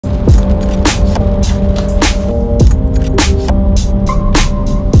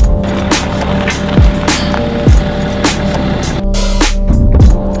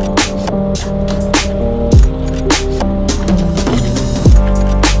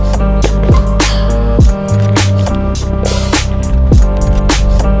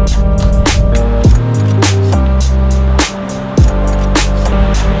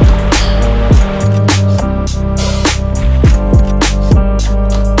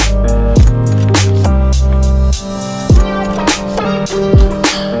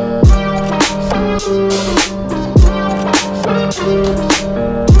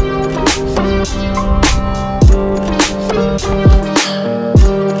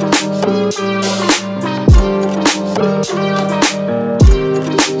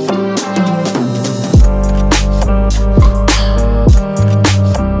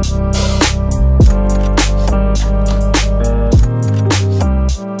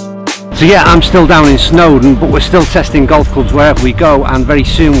So yeah, I'm still down in Snowdon, but we're still testing golf clubs wherever we go, and very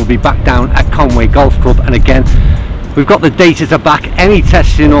soon we'll be back down at Conway Golf Club. And again, we've got the data to back any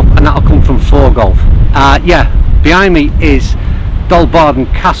testing up, and that'll come from 4Golf. Yeah, behind me is Dolbarden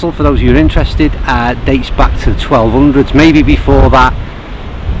Castle, for those of you who are interested. Dates back to the 1200s, maybe before that.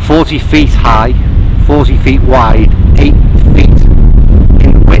 40 feet high, 40 feet wide, 8 feet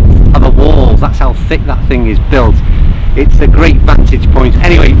in width of the walls. That's how thick that thing is built. It's a great vantage point.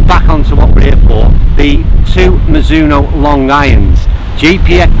 Anyway, back onto what we're here for. The two Mizuno long irons,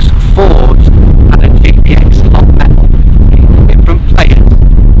 JPX forged and a JPX hot metal. Different players.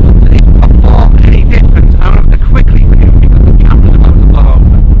 They perform any difference. I'm going to have to quickly review because the camera's about to blow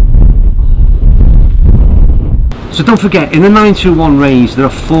over. So don't forget, in the 921 range there are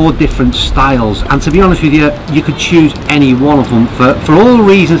 4 different styles, and to be honest with you, you could choose any one of them for all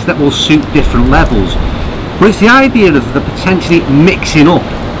reasons that will suit different levels. But it's the idea of the potentially mixing up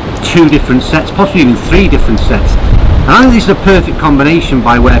 2 different sets, possibly even 3 different sets. And I think this is a perfect combination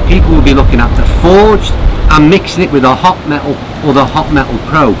by where people will be looking at the forged and mixing it with a hot metal or the hot metal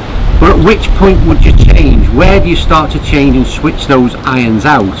pro. But at which point would you change? Where do you start to change and switch those irons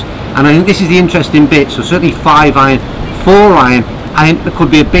out? And I think this is the interesting bit. So certainly 5 iron, 4 iron, I think there could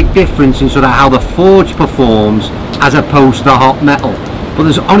be a big difference in sort of how the forge performs as opposed to the hot metal. But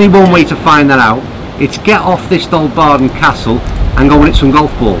there's only one way to find that out. It's get off this Dolbarden Castle and go and hit some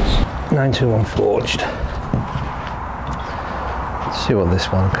golf balls. 921 forged. Let's see what this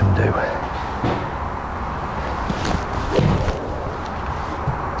one can do.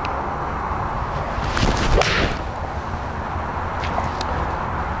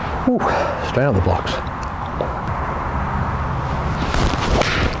 Ooh, straight out the blocks.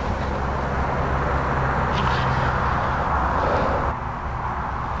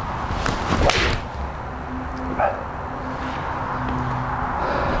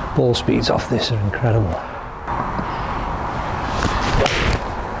 Ball speeds off this are incredible.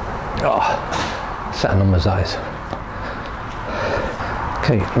 Oh, set of numbers eyes.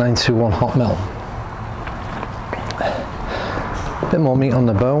 Okay, 921 hot melt. A bit more meat on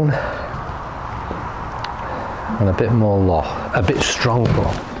the bone and a bit more lock, a bit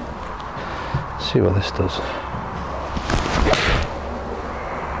stronger. See what this does.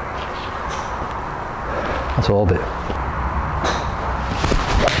 That's orbit.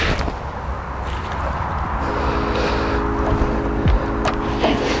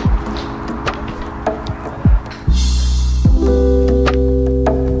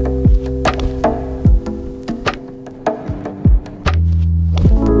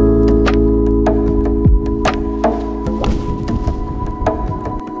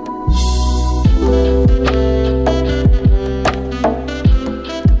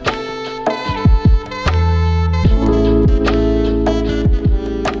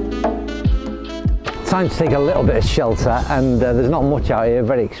 Time to take a little bit of shelter, and there's not much out here,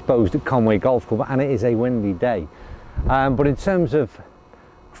 very exposed at Conway Golf Club, and it is a windy day. But in terms of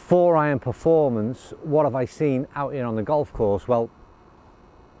 4 iron performance, what have I seen out here on the golf course? Well,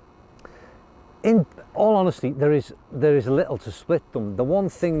 in all honesty, there is little to split them. The one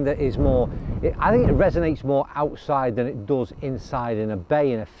thing that is more, I think it resonates more outside than it does inside in a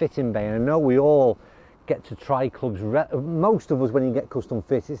bay, in a fitting bay. And I know we all get to try clubs, most of us when you get custom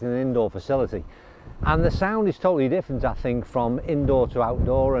fit, it's in an indoor facility. And the sound is totally different, I think, from indoor to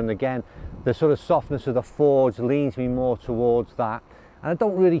outdoor. And again, the sort of softness of the forge leans me more towards that. And I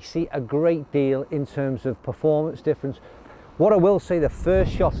don't really see a great deal in terms of performance difference. What I will say, the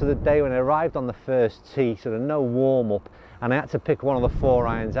first shot of the day when I arrived on the first tee, sort of no warm-up, and I had to pick one of the 4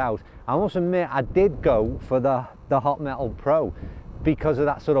 irons out, I must admit I did go for the Hot Metal Pro because of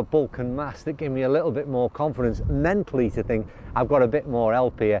that sort of bulk and mass that gave me a little bit more confidence mentally to think I've got a bit more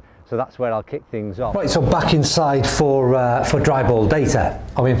help here. So that's where I'll kick things off. Right, so back inside for dry ball data.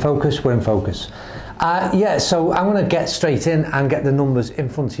 Are we in focus? We're in focus. Yeah, so I'm going to get straight in and get the numbers in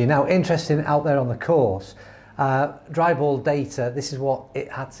front of you. Now, interesting out there on the course, dry ball data, this is what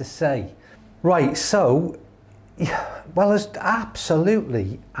it had to say. Right, so, well, there's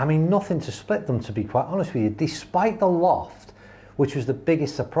absolutely, I mean, nothing to split them, to be quite honest with you, despite the loft, which was the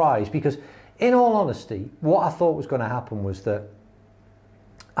biggest surprise, because in all honesty, what I thought was going to happen was that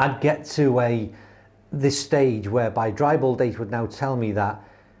I'd get to this stage whereby dry ball data would now tell me that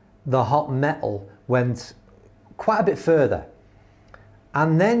the hot metal went quite a bit further,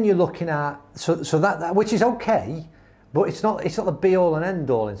 and then you're looking at so that which is okay, but it's not the be all and end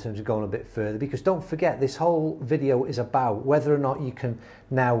all in terms of going a bit further, because don't forget this whole video is about whether or not you can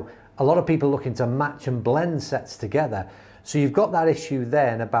now, a lot of people looking to match and blend sets together. So you've got that issue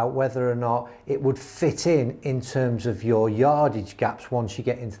then about whether or not it would fit in terms of your yardage gaps once you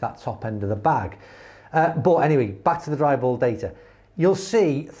get into that top end of the bag. But anyway, back to the dry ball data. You'll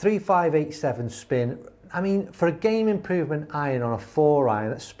see 3587 spin. I mean, for a game improvement iron on a 4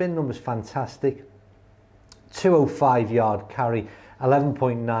 iron, that spin number's fantastic. 205 yard carry,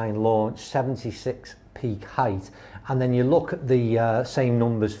 11.9 launch, 76 peak height. And then you look at the same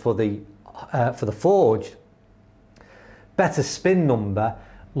numbers for the forged. Better spin number,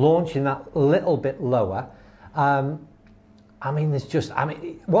 launching that little bit lower. I mean,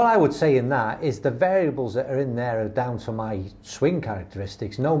 what I would say in that is the variables that are in there are down to my swing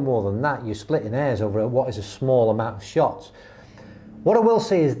characteristics. No more than that. You're splitting hairs over what is a small amount of shots. What I will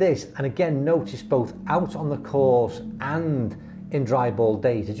say is this, and again, notice both out on the course and in dry ball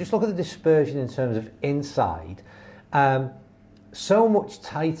data. Just look at the dispersion in terms of inside. So much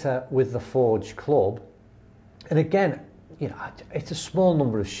tighter with the forged club. And again, you know, it's a small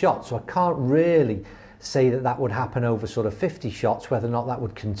number of shots, so I can't really say that would happen over sort of 50 shots, whether or not that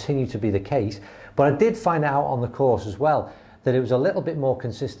would continue to be the case. But I did find out on the course as well that it was a little bit more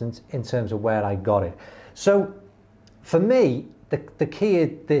consistent in terms of where I got it. So for me, the key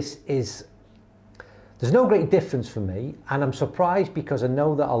of this is there's no great difference for me, and I'm surprised because I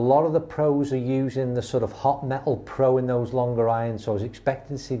know that a lot of the pros are using the sort of hot metal pro in those longer irons, so I was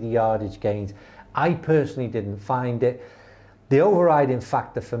expecting to see the yardage gains. I personally didn't find it. The overriding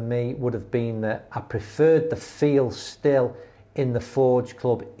factor for me would have been that I preferred the feel still in the forged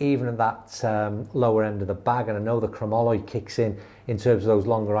club, even at that lower end of the bag. And I know the chromoloid kicks in terms of those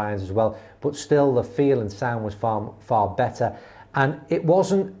longer irons as well, but still the feel and sound was far better. And it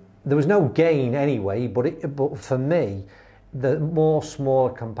wasn't, there was no gain anyway, but for me, the more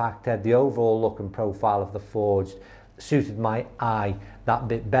smaller compact head, the overall look and profile of the forged suited my eye that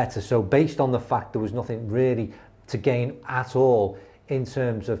bit better. So based on the fact there was nothing really to gain at all in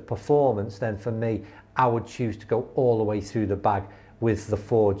terms of performance, then for me, I would choose to go all the way through the bag with the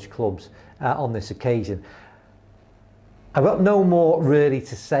forged clubs on this occasion. I've got no more really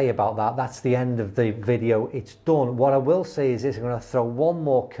to say about that. That's the end of the video. It's done. What I will say is this: I'm going to throw one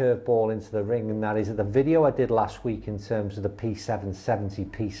more curveball into the ring, and that is that the video I did last week in terms of the P770,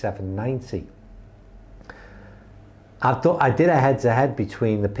 P790. I did a head-to-head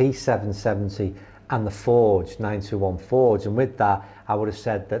between the P770 and the forged 921 forged, and with that I would have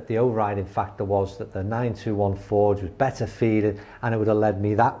said that the overriding factor was that the 921 forged was better feeded, and it would have led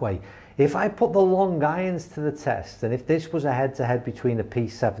me that way. If I put the long irons to the test, and if this was a head-to-head between the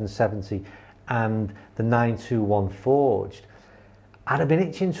P770 and the 921 forged, I'd have been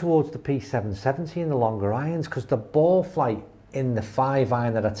itching towards the P770 in the longer irons, because the ball flight in the 5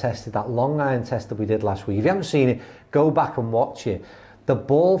 iron that I tested, that long iron test that we did last week, if you haven't seen it, go back and watch it. The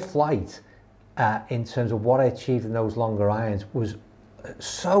ball flight in terms of what I achieved in those longer irons was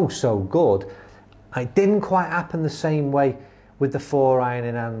so good. It didn't quite happen the same way with the 4 iron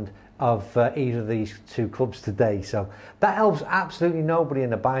in hand of either of these two clubs today. So that helps absolutely nobody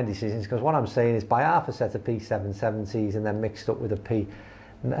in the buying decisions, because what I'm saying is buy half a set of P770s and then mixed up with the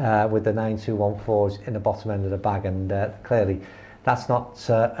with the 921 forged in the bottom end of the bag, and clearly that's not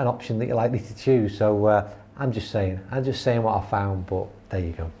an option that you're likely to choose. So I'm just saying what I found, but there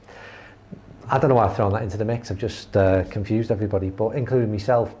you go. I don't know why I've thrown that into the mix. I've just confused everybody, but including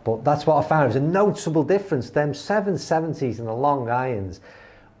myself. But that's what I found. It was a noticeable difference. Them 770s and the long irons,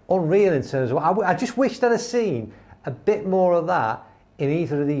 unreal in terms of. I just wish that I'd seen a bit more of that in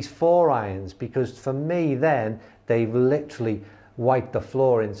either of these 4 irons, because for me, then they've literally wiped the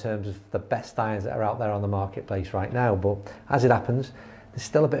floor in terms of the best irons that are out there on the marketplace right now. But as it happens, there's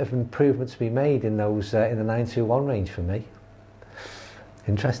still a bit of improvement to be made in those in the 921 range for me.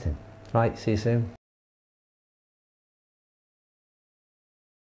 Interesting. Right, see you soon.